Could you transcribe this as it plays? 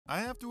I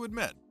have to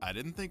admit, I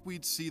didn't think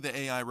we'd see the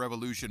AI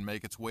revolution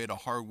make its way to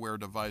hardware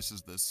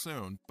devices this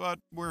soon, but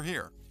we're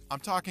here. I'm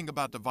talking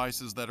about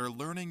devices that are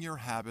learning your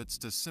habits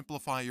to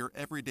simplify your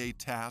everyday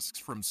tasks,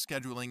 from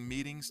scheduling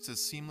meetings to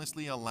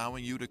seamlessly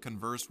allowing you to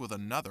converse with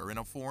another in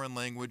a foreign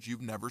language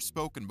you've never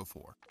spoken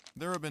before.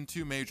 There have been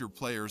two major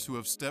players who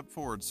have stepped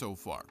forward so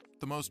far,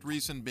 the most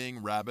recent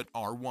being Rabbit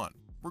R1.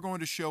 We're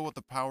going to show what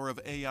the power of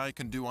AI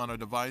can do on a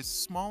device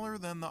smaller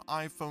than the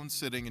iPhone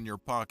sitting in your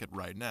pocket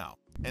right now.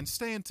 And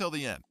stay until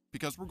the end,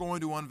 because we're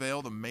going to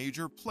unveil the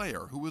major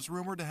player who is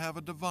rumored to have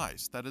a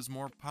device that is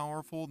more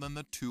powerful than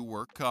the two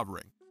we're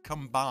covering,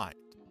 combined.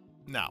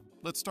 Now,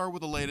 let's start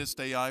with the latest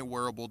AI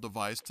wearable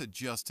device to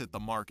just hit the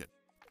market.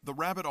 The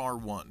Rabbit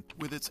R1,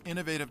 with its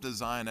innovative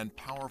design and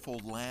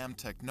powerful LAM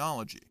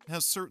technology,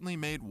 has certainly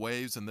made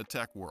waves in the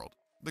tech world.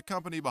 The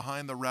company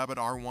behind the Rabbit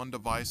R1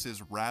 device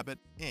is Rabbit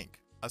Inc.,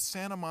 a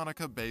Santa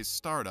Monica-based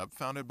startup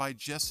founded by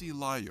Jesse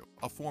Liu,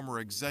 a former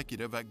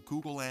executive at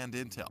Google and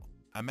Intel.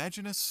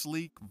 Imagine a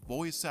sleek,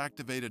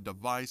 voice-activated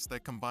device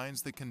that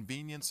combines the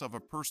convenience of a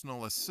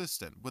personal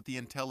assistant with the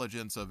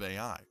intelligence of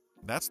AI.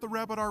 That's the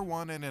Rabbit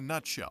R1 in a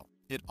nutshell.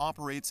 It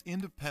operates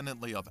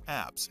independently of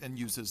apps and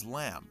uses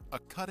LAM, a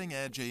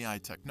cutting-edge AI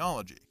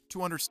technology,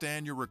 to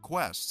understand your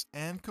requests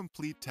and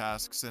complete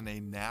tasks in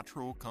a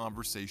natural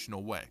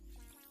conversational way.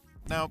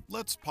 Now,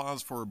 let's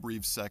pause for a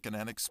brief second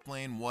and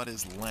explain what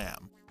is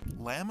LAM.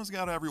 LAM has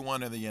got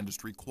everyone in the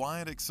industry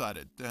quite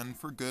excited, and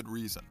for good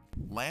reason.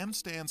 LAM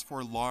stands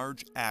for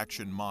Large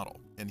Action Model,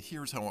 and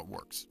here's how it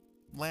works.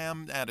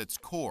 LAM, at its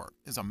core,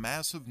 is a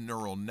massive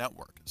neural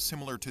network,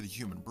 similar to the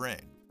human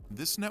brain.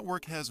 This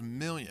network has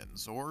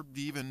millions, or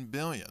even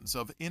billions,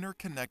 of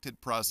interconnected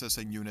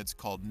processing units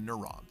called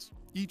neurons.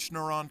 Each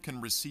neuron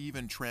can receive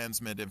and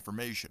transmit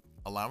information,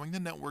 allowing the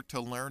network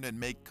to learn and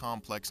make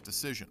complex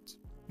decisions.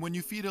 When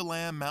you feed a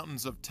LAM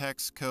mountains of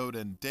text, code,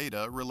 and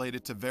data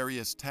related to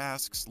various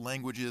tasks,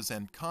 languages,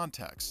 and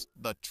contexts,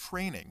 the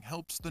training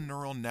helps the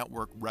neural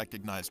network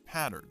recognize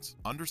patterns,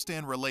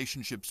 understand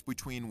relationships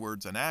between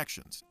words and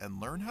actions,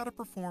 and learn how to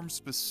perform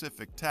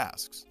specific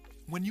tasks.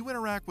 When you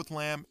interact with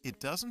LAM,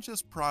 it doesn't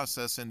just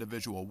process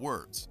individual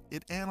words,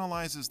 it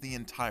analyzes the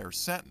entire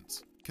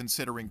sentence,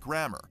 considering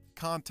grammar,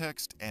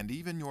 context, and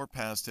even your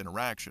past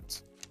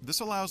interactions.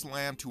 This allows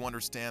LAM to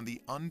understand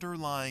the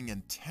underlying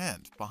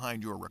intent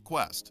behind your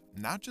request,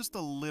 not just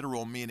the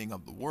literal meaning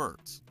of the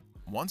words.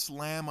 Once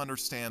LAM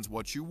understands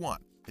what you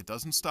want, it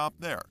doesn't stop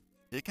there.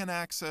 It can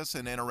access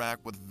and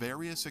interact with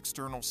various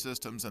external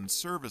systems and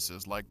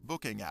services like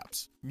booking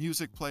apps,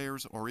 music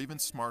players, or even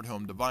smart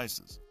home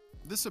devices.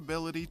 This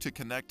ability to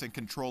connect and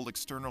control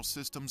external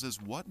systems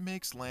is what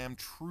makes LAM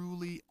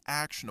truly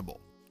actionable.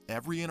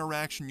 Every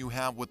interaction you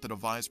have with the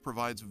device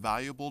provides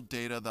valuable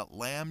data that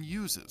LAM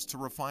uses to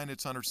refine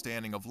its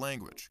understanding of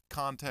language,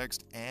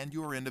 context, and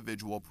your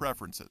individual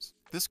preferences.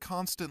 This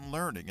constant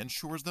learning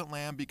ensures that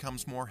LAM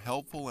becomes more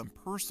helpful and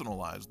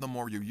personalized the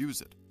more you use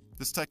it.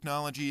 This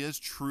technology is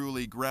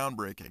truly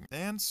groundbreaking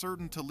and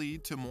certain to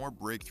lead to more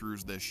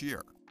breakthroughs this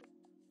year.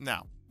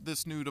 Now,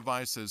 this new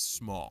device is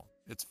small.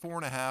 It's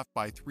 4.5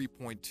 by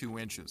 3.2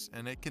 inches,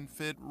 and it can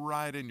fit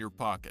right in your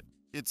pocket.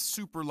 It's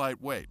super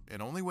lightweight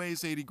and only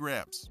weighs 80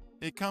 grams.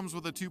 It comes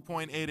with a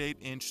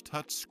 2.88-inch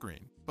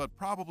touchscreen, but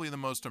probably the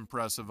most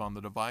impressive on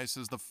the device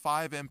is the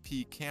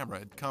 5MP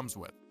camera it comes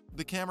with.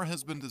 The camera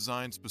has been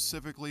designed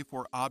specifically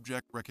for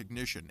object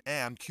recognition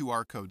and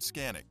QR code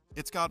scanning.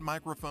 It's got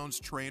microphones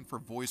trained for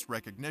voice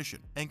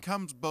recognition and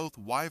comes both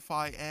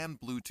Wi-Fi and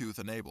Bluetooth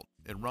enabled.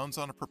 It runs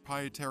on a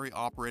proprietary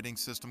operating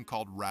system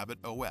called Rabbit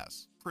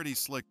OS. Pretty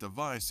slick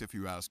device if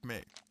you ask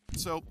me.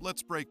 So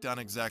let's break down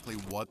exactly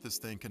what this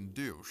thing can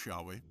do,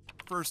 shall we?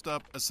 First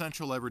up,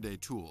 essential everyday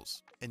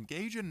tools.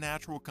 Engage in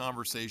natural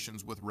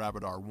conversations with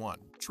Rabbit R1,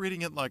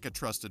 treating it like a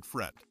trusted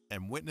friend,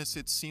 and witness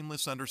its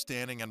seamless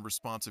understanding and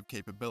responsive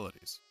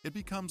capabilities. It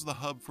becomes the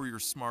hub for your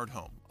smart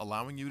home,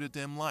 allowing you to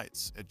dim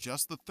lights,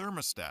 adjust the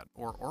thermostat,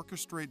 or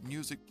orchestrate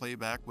music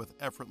playback with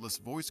effortless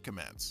voice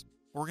commands.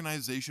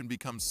 Organization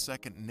becomes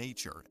second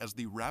nature as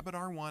the Rabbit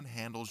R1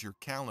 handles your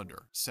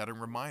calendar, setting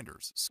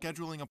reminders,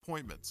 scheduling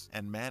appointments,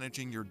 and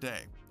managing your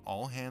day,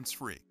 all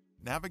hands-free.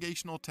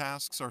 Navigational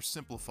tasks are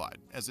simplified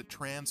as it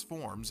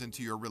transforms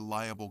into your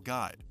reliable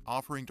guide,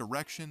 offering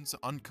directions,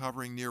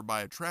 uncovering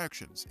nearby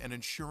attractions, and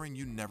ensuring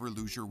you never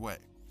lose your way.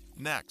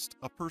 Next,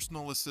 a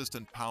personal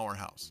assistant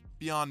powerhouse.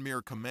 Beyond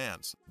mere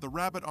commands, the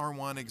Rabbit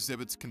R1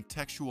 exhibits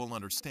contextual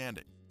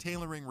understanding,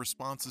 tailoring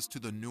responses to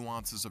the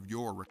nuances of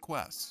your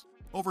requests.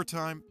 Over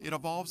time, it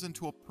evolves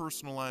into a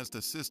personalized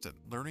assistant,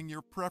 learning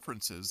your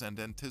preferences and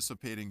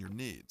anticipating your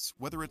needs,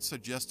 whether it's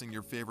suggesting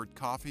your favorite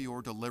coffee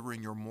or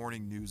delivering your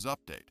morning news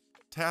update.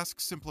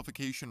 Task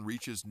simplification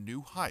reaches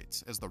new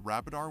heights as the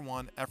Rabbit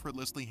R1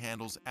 effortlessly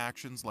handles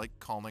actions like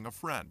calling a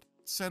friend,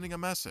 sending a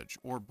message,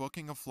 or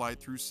booking a flight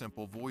through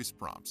simple voice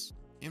prompts.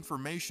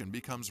 Information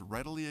becomes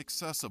readily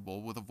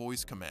accessible with a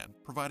voice command,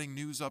 providing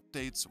news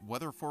updates,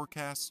 weather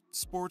forecasts,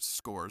 sports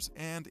scores,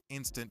 and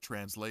instant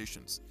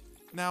translations.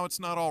 Now, it's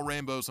not all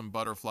rainbows and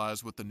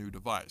butterflies with the new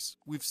device.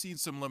 We've seen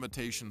some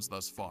limitations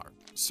thus far.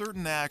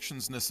 Certain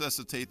actions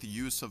necessitate the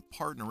use of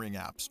partnering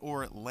apps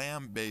or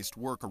LAM-based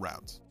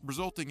workarounds,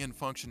 resulting in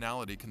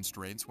functionality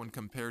constraints when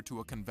compared to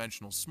a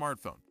conventional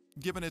smartphone.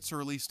 Given its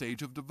early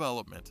stage of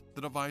development,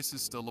 the device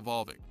is still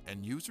evolving,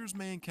 and users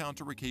may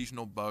encounter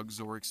occasional bugs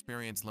or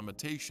experience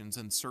limitations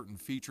in certain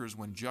features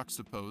when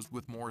juxtaposed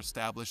with more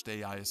established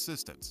AI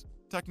assistants.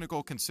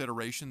 Technical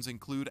considerations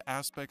include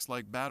aspects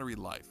like battery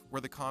life, where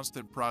the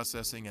constant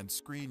processing and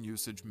screen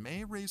usage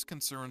may raise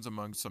concerns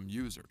among some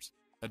users.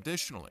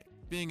 Additionally,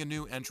 being a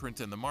new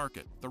entrant in the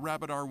market, the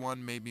Rabbit R1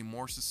 may be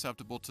more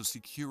susceptible to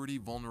security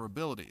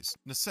vulnerabilities,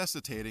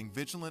 necessitating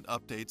vigilant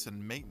updates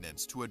and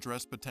maintenance to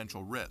address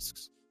potential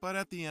risks. But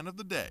at the end of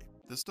the day,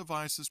 this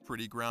device is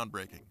pretty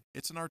groundbreaking.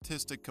 It's an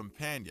artistic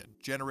companion,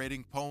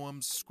 generating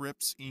poems,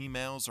 scripts,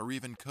 emails, or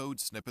even code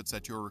snippets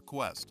at your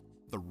request.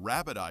 The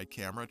Rabbit Eye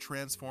camera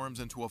transforms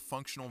into a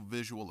functional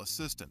visual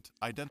assistant,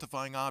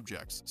 identifying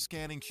objects,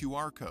 scanning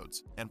QR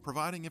codes, and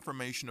providing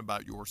information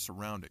about your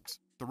surroundings.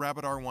 The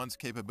Rabbit R1's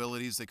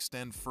capabilities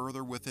extend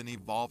further with an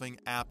evolving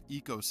app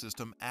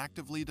ecosystem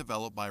actively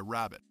developed by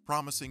Rabbit,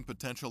 promising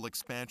potential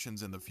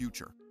expansions in the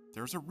future.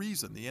 There's a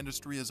reason the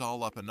industry is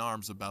all up in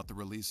arms about the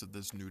release of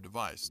this new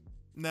device.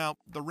 Now,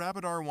 the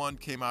Rabbit R1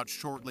 came out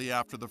shortly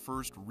after the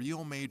first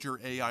real major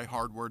AI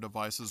hardware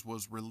devices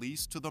was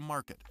released to the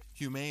market,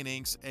 Humane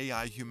Inc.'s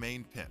AI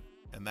Humane Pin,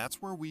 and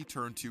that's where we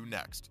turn to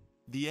next.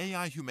 The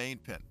AI Humane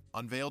Pin,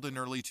 unveiled in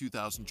early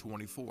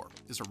 2024,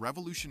 is a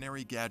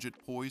revolutionary gadget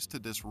poised to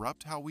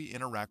disrupt how we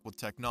interact with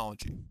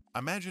technology.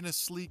 Imagine a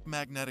sleek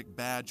magnetic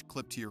badge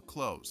clipped to your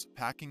clothes,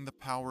 packing the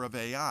power of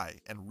AI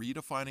and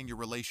redefining your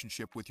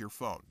relationship with your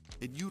phone.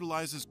 It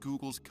utilizes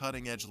Google's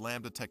cutting-edge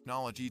Lambda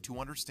technology to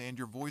understand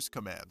your voice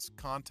commands,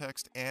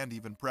 context, and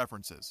even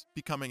preferences,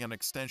 becoming an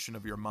extension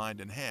of your mind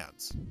and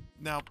hands.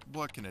 Now,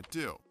 what can it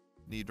do?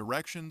 Need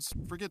directions?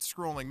 Forget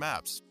scrolling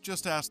maps.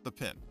 Just ask the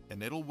pin,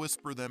 and it'll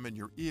whisper them in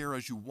your ear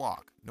as you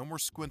walk. No more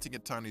squinting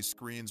at tiny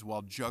screens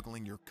while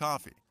juggling your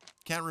coffee.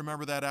 Can't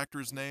remember that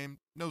actor's name?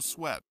 No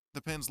sweat.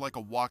 The pin's like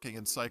a walking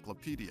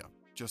encyclopedia.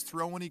 Just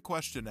throw any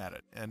question at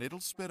it, and it'll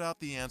spit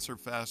out the answer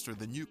faster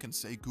than you can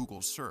say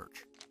Google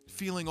search.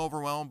 Feeling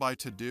overwhelmed by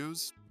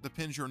to-dos? The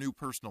pin's your new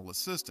personal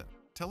assistant.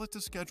 Tell it to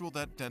schedule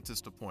that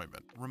dentist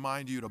appointment,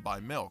 remind you to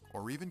buy milk,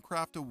 or even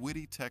craft a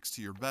witty text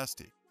to your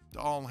bestie.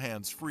 All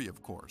hands-free,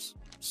 of course.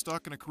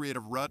 Stuck in a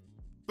creative rut?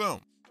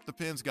 Boom! The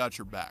pin's got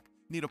your back.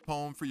 Need a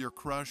poem for your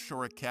crush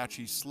or a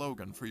catchy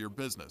slogan for your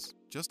business?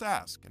 Just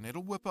ask, and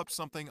it'll whip up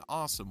something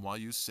awesome while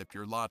you sip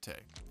your latte.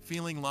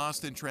 Feeling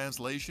lost in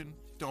translation?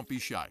 Don't be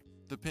shy.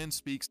 The pin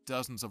speaks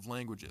dozens of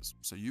languages,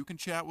 so you can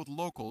chat with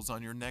locals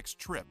on your next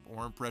trip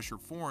or impress your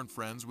foreign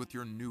friends with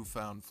your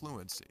newfound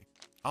fluency.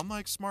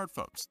 Unlike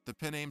smartphones, the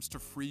pin aims to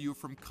free you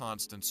from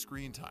constant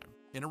screen time.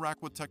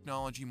 Interact with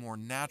technology more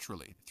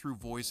naturally through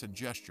voice and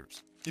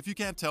gestures. If you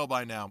can't tell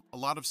by now, a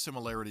lot of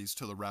similarities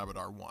to the Rabbit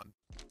R1.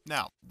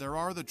 Now, there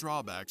are the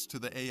drawbacks to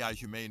the AI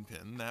Humane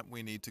Pin that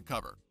we need to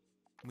cover.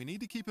 We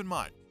need to keep in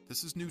mind,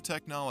 this is new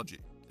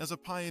technology. As a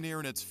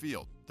pioneer in its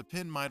field, the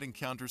pin might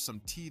encounter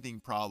some teething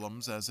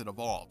problems as it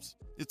evolves.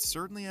 It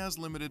certainly has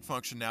limited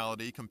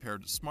functionality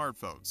compared to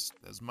smartphones.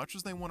 As much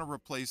as they want to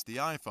replace the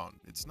iPhone,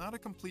 it's not a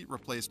complete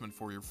replacement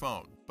for your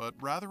phone, but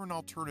rather an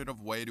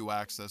alternative way to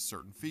access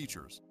certain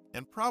features.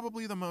 And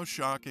probably the most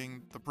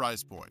shocking, the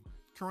price point.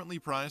 Currently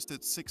priced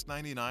at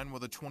 $699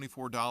 with a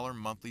 $24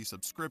 monthly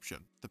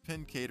subscription, the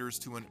pin caters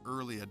to an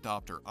early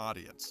adopter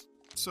audience.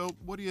 So,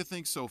 what do you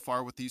think so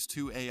far with these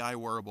two AI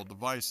wearable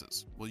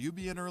devices? Will you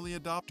be an early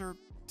adopter?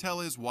 Tell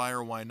us why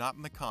or why not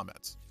in the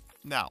comments.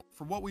 Now,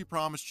 for what we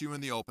promised you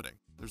in the opening,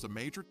 there's a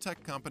major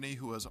tech company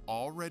who has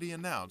already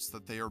announced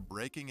that they are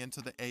breaking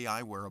into the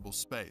AI wearable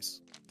space.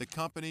 The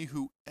company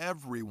who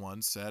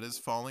everyone said is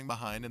falling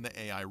behind in the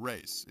AI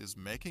race is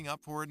making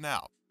up for it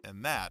now,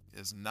 and that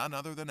is none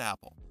other than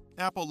Apple.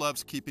 Apple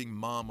loves keeping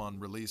mum on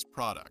released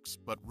products,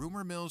 but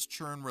rumor mills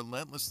churn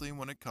relentlessly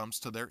when it comes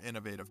to their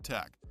innovative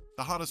tech.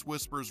 The hottest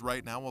whispers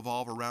right now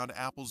evolve around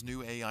Apple's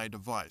new AI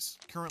device,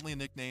 currently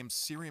nicknamed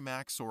Siri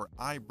Max or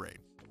iBrain.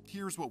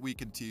 Here's what we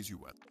can tease you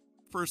with.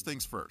 First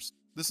things first,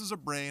 this is a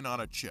brain on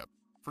a chip.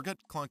 Forget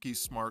clunky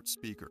smart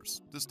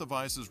speakers. This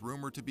device is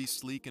rumored to be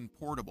sleek and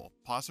portable,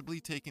 possibly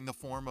taking the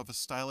form of a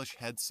stylish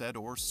headset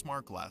or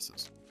smart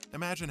glasses.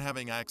 Imagine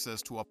having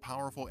access to a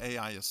powerful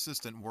AI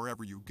assistant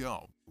wherever you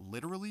go,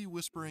 literally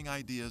whispering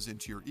ideas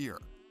into your ear.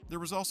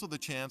 There is also the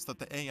chance that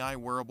the AI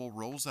wearable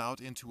rolls out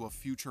into a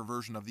future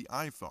version of the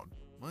iPhone.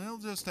 We'll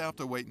just have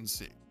to wait and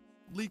see.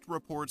 Leaked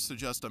reports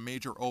suggest a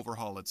major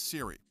overhaul at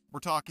Siri. We're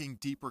talking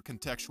deeper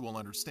contextual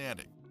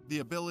understanding, the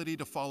ability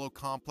to follow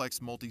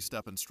complex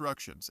multi-step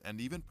instructions,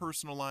 and even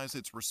personalize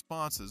its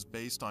responses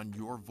based on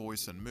your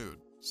voice and mood.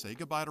 Say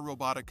goodbye to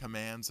robotic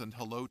commands and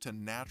hello to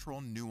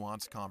natural,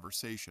 nuanced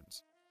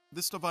conversations.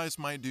 This device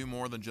might do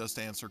more than just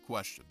answer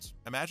questions.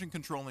 Imagine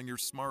controlling your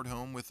smart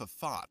home with a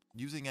thought,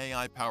 using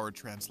AI-powered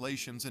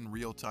translations in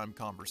real-time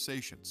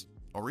conversations,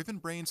 or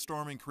even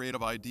brainstorming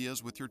creative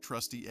ideas with your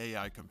trusty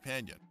AI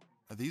companion.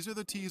 These are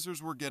the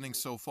teasers we're getting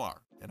so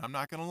far. And I'm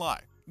not gonna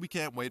lie, we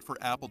can't wait for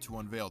Apple to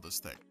unveil this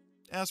thing.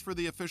 As for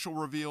the official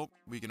reveal,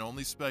 we can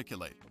only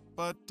speculate,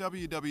 but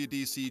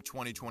WWDC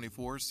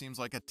 2024 seems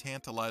like a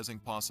tantalizing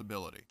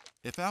possibility.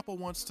 If Apple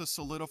wants to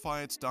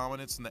solidify its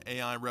dominance in the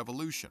AI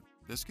revolution,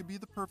 this could be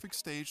the perfect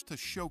stage to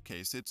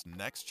showcase its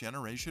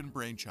next-generation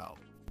brainchild.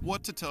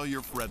 What to tell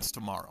your friends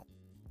tomorrow?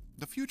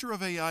 The future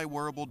of AI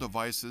wearable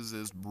devices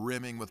is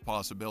brimming with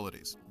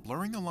possibilities,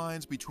 blurring the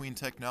lines between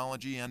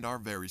technology and our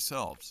very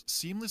selves,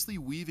 seamlessly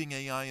weaving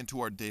AI into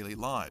our daily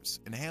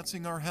lives,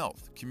 enhancing our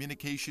health,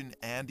 communication,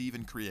 and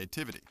even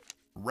creativity.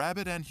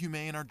 Rabbit and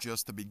Humane are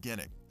just the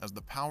beginning, as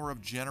the power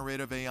of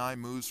generative AI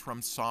moves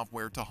from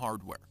software to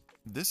hardware.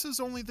 This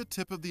is only the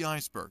tip of the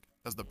iceberg,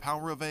 as the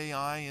power of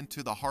AI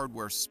into the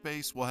hardware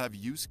space will have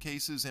use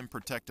cases in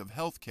protective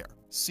healthcare,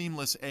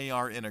 seamless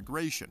AR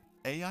integration,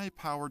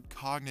 AI-powered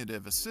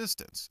cognitive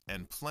assistance,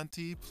 and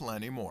plenty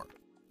more.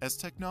 As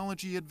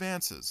technology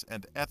advances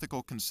and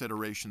ethical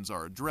considerations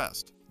are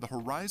addressed, the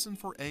horizon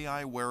for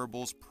AI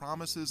wearables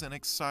promises an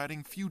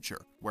exciting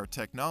future where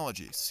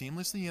technology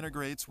seamlessly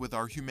integrates with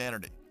our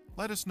humanity.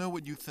 Let us know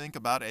what you think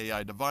about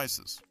AI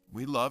devices.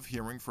 We love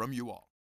hearing from you all.